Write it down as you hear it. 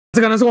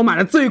这个呢是我买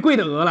的最贵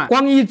的鹅了，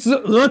光一只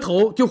鹅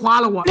头就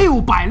花了我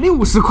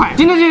660块。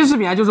今天这期视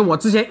频啊，就是我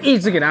之前一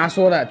直给大家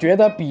说的，觉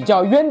得比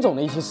较冤种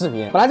的一期视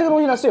频。本来这个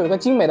东西呢是有一个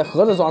精美的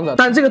盒子装着，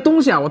但这个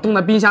东西啊我冻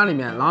在冰箱里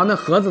面，然后那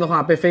盒子的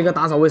话被飞哥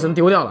打扫卫生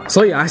丢掉了，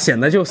所以啊显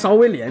得就稍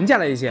微廉价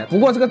了一些。不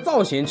过这个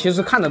造型其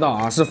实看得到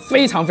啊是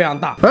非常非常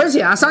大，而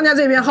且啊商家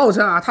这边号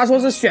称啊他说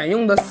是选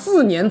用的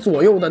4年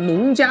左右的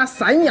农家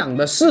散养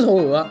的狮头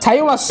鹅，采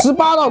用了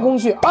18道工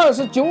序、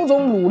29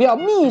种卤料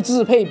秘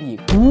制配比，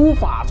古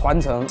法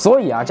传承。所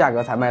以啊，价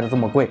格才卖的这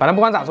么贵。反正不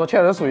管咋说，确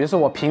实属于是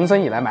我平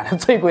生以来买的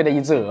最贵的一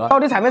只鹅。到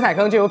底踩没踩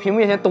坑，就由屏幕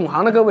面前懂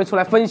行的各位出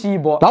来分析一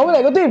波。然后为了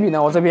一个对比呢，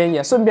我这边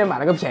也顺便买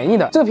了个便宜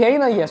的。这个便宜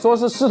呢也说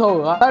是狮头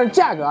鹅，但是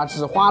价格啊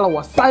只花了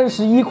我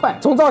31块。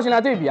从造型来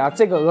对比啊，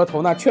这个鹅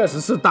头呢确实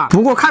是大。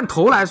不过看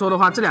头来说的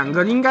话，这两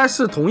个应该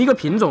是同一个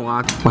品种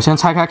啊。我先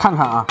拆开看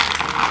看啊。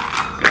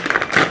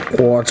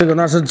哇，这个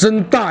那是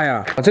真大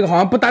呀！这个好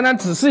像不单单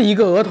只是一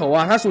个鹅头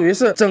啊，它属于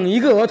是整一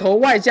个鹅头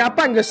外加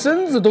半个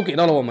身子都给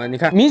到了我们。你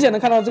看，明显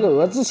能看到这个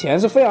鹅之前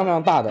是非常非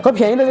常大的，和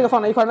便宜的这个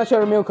放在一块，那确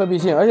实没有可比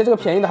性。而且这个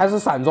便宜的还是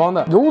散装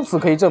的，由此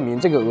可以证明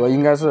这个鹅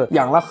应该是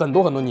养了很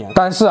多很多年。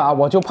但是啊，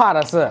我就怕的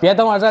是，别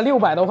等会儿这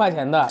600多块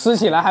钱的吃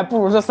起来还不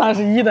如这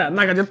31的，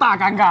那个就大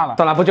尴尬了。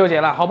算了，不纠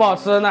结了，好不好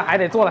吃那还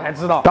得做了才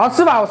知道。然后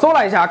吃法我搜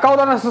了一下，高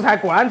端的食材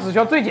果然只需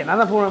要最简单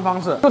的烹饪方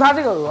式。就它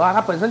这个鹅啊，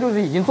它本身就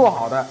是已经做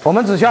好的，我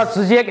们只需要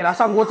直接给它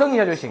上锅蒸一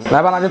下就行。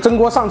来吧，那就蒸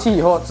锅上气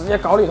以后，直接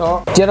搞里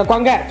头，接着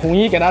关盖，统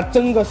一给它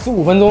蒸个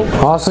15分钟。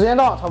好，时间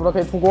到，差不多可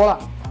以出锅了。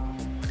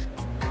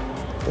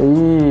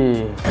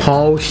咦，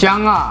好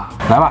香啊！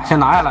来吧，先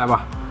拿下来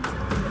吧。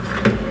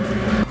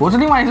不是，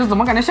另外一只怎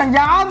么感觉像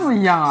鸭子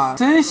一样啊？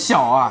真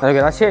小啊！那就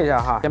给它切一下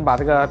哈，先把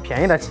这个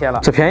便宜的切了。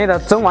这便宜的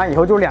蒸完以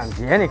后就2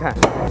节，你看。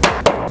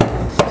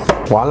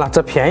完了，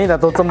这便宜的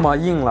都这么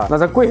硬了，那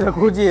这贵的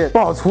估计不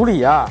好处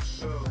理啊。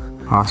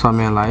好，上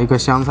面来一个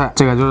香菜，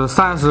这个就是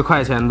30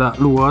块钱的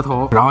卤鹅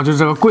头，然后就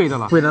这个贵的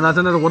了，贵的那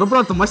真的是我都不知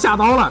道怎么下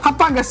刀了，它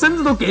半个身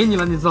子都给你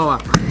了，你知道吧？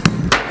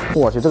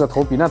我去，这个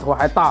头比那头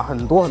还大很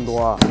多很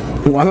多啊！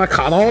完了，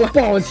卡刀了，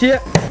不好切，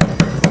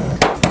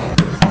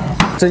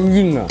真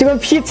硬啊，就跟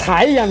劈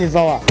柴一样，你知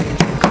道吧？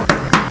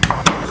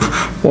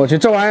我去，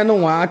这玩意儿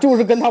弄完就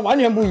是跟它完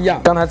全不一样。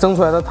刚才蒸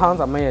出来的汤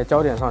咱们也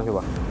浇点上去吧。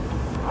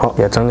好，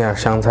也整点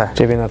香菜，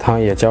这边的汤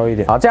也浇一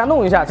点。好，这样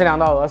弄一下，这2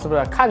道鹅是不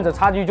是看着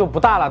差距就不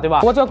大了，对吧？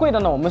不过这个贵的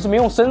呢，我们是没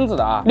用身子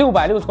的啊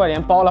，660块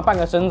钱包了半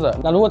个身子。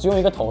那如果只用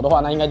一个头的话，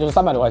那应该就是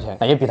300多块钱，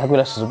那也比它贵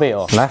了10倍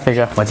哦。来，飞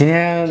哥，我今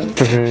天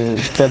就是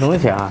这东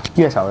西啊，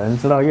越少人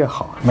知道越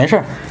好。没事，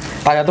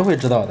大家都会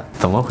知道的。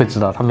怎么会知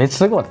道？他没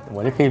吃过的，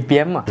我就可以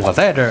编嘛。我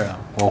在这儿啊，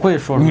我会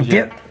说出去。你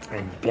编。哎，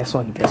你别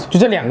说，就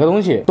这2个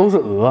东西都是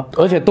鹅，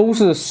而且都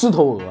是狮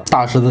头鹅，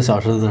大狮子、小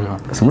狮子是吧？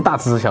什么大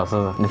狮子、小狮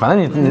子？你反正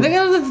你那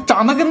个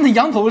长得跟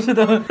羊头似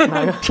的，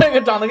哪个？这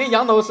个长得跟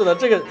羊头似的，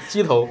这个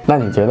鸡头。那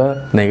你觉得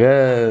哪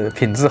个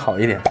品质好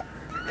一点？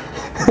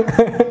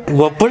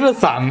我不是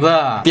嗓子，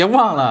别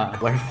忘了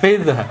我是妃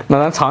子。那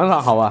咱尝一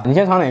尝好吧？你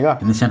先尝哪个？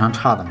你先尝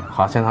差的嘛。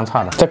好，先尝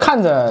差的。这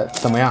看着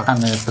怎么样？看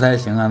着不太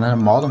行啊，但是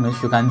毛都没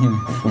去干净。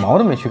毛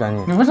都没去干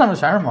净。你们上面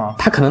全是毛。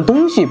它可能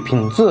东西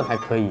品质还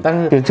可以，但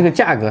是就这个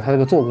价格，它这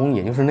个做工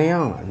也就是那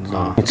样了，你知道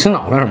吗？你吃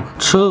脑干什么？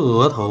吃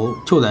鹅头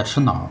就得吃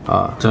脑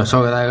啊！这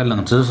教给大家一个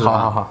冷知识。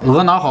好，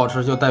鹅脑好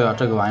吃就代表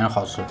这个玩意儿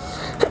好吃。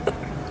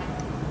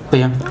不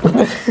行，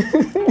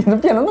你怎么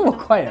变得那么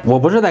快呀？我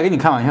不是在跟你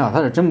开玩笑，它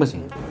是真不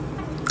行。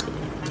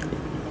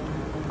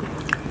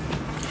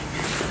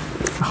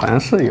好像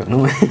是有那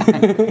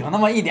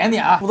么一点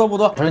点啊，不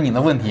多，不是你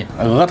的问题，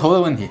鹅头的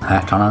问题。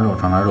来，尝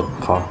尝肉。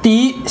好，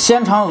第一，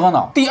先尝鹅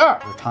脑；第二，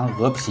尝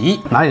鹅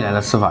皮。哪里来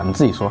的吃法？你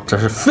自己说。这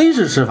是非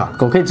式吃法。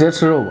狗可以直接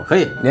吃肉不？可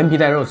以，连皮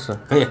带肉吃。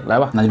可以，来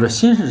吧。那就是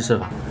新式吃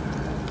法。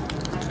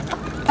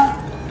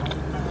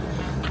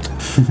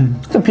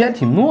这皮还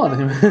挺糯的，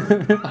你没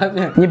发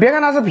现？你别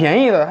看它是便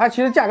宜的，它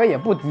其实价格也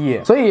不低，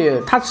所以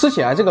它吃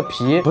起来这个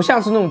皮不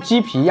像是那种鸡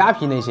皮、鸭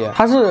皮那些，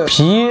它是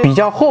皮比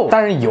较厚，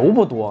但是油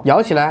不多，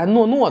咬起来还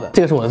糯糯的。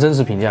这个是我的真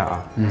实评价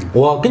啊。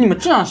我跟你们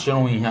这样形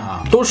容一下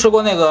啊，都吃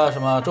过那个什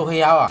么周黑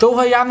鸭吧？周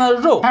黑鸭那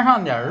肉掺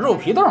上点肉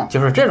皮冻，就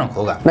是这种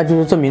口感，那就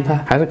是证明它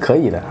还是可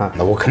以的哈。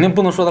我肯定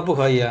不能说它不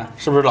可以，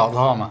是不是老字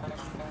号嘛？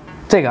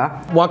这个啊，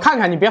我看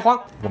看，你别慌，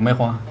我没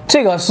慌。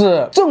这个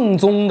是正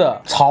宗的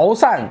潮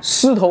汕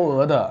狮头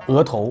鹅的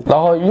鹅头，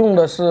然后用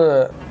的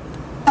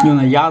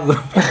鸭子。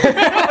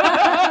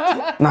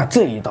那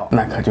这一道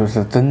那可就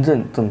是真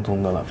正正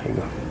宗的了，飞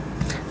哥。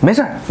没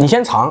事，你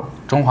先尝。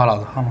中华老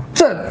字号吗？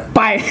这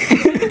百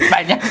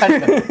家看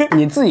着。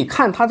你自己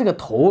看它这个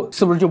头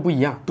是不是就不一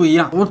样？不一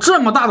样。我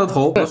这么大的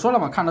头，我说了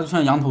嘛，看着就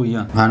像羊头一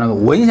样。看这个，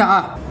闻一下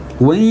啊，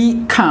闻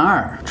1看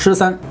2吃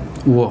3。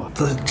哇，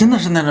这真的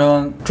是那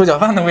种猪脚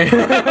饭的味道，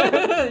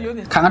有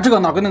点。看看这个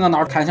脑跟那个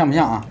脑看像不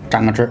像啊？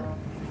沾个汁儿，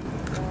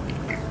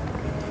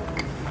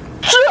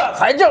这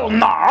才叫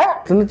脑。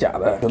真的假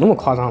的？有那么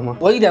夸张吗？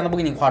我一点都不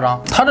给你夸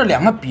张，它这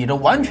2个比着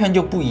完全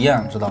就不一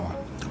样，知道吗？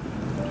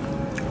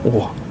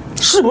哇，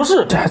是不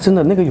是？这还真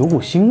的那个有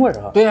股腥味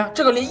啊。对呀，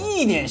这个连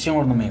一点腥味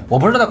都没有。我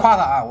不是在夸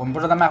它啊，我们不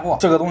是在卖货，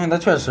这个东西它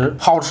确实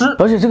好吃，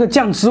而且这个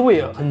酱汁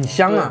味很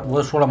香啊。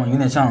我说了嘛，有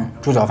点像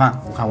猪脚饭。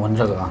我看闻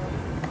这个啊，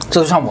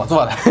这就像我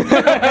做的。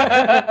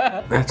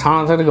来尝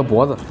尝它这个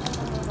脖子，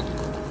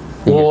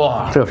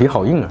哇，这个皮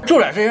好硬啊，就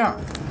得这样。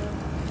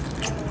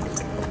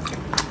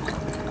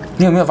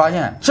你有没有发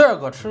现，这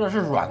个吃的是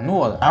软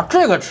糯的，然后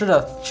这个吃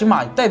的起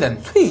码带点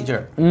脆劲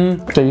儿。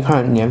这一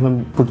看年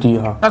份不低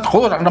哈。那头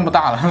都长这么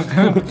大了，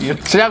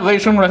谁家鹅一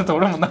生出来头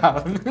这么大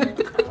了？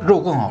肉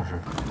更好吃。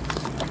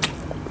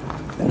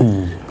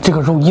这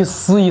个肉一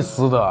丝一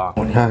丝的啊！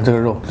你看这个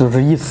肉就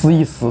是一丝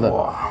一丝的。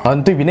哇！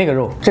你对比那个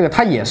肉，这个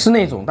它也是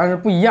那种，但是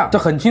不一样，这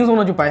很轻松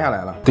的就掰下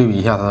来了。对比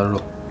一下它的肉。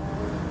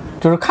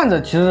就是看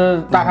着其实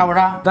大差不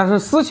差，但是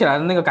撕起来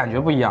的那个感觉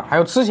不一样，还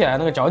有吃起来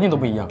那个嚼劲都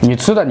不一样。你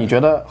吃的你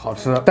觉得好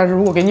吃，但是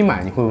如果给你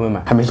买，你会不会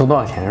买？还没说多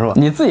少钱是吧？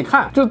你自己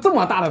看，就这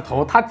么大的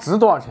头，它值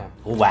多少钱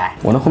？500。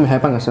我那后面还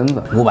半个身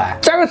子，500。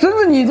加个身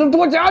子，你就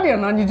多加点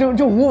呢，你就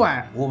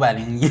500。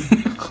501。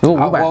如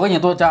果500，我给你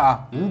多加啊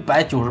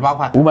，598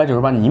块。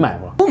598，你买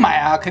不？不买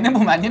啊，肯定不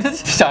买。你这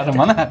想什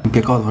么呢？你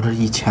别告诉我这是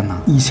1000呢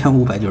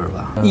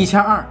，1598，1200，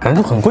反正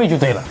就很贵就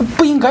对了。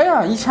不应该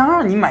啊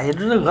，1200你买一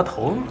只鹅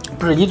头，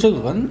不是一只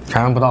鹅，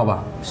想象不到吧？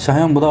想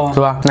象不到啊，是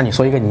吧？那你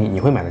说一个你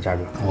会买的价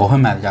格？我会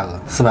买的价格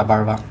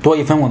488，多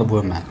1分我都不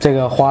会买。这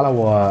个花了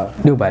我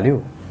660，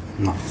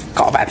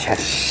搞半天，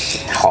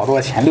好多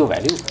钱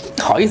660，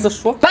好意思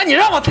说？那你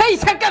让我猜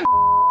1000干？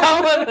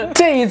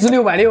这一只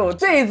660，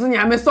这一只你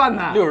还没算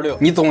呢。66，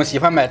你总喜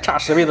欢买差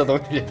10倍的东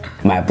西，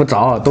买不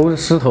着，都是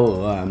狮头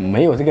鹅，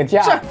没有这个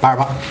价。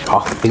88，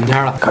好，顶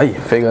天了，可以，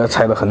飞哥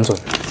猜得很准，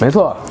没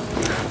错，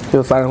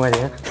就30块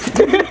钱。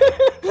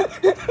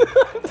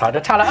操，这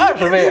差了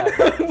20倍啊！